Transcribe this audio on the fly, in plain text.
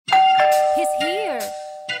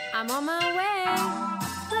I'm on my way.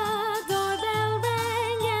 The doorbell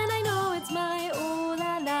rang and I know it's my ooh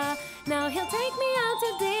la la. Now he'll take me out to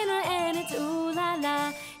dinner and it's ooh la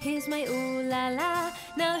la. Here's my ooh la la.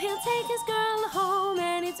 Now he'll take his girl home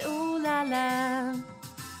and it's ooh la la.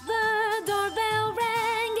 The doorbell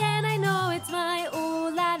rang and I know it's my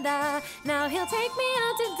ooh la la. Now he'll take me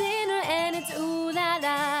out to dinner and it's ooh la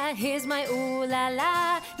la. Here's my ooh la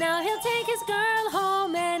la. Now he'll take his girl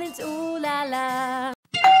home and it's ooh la la.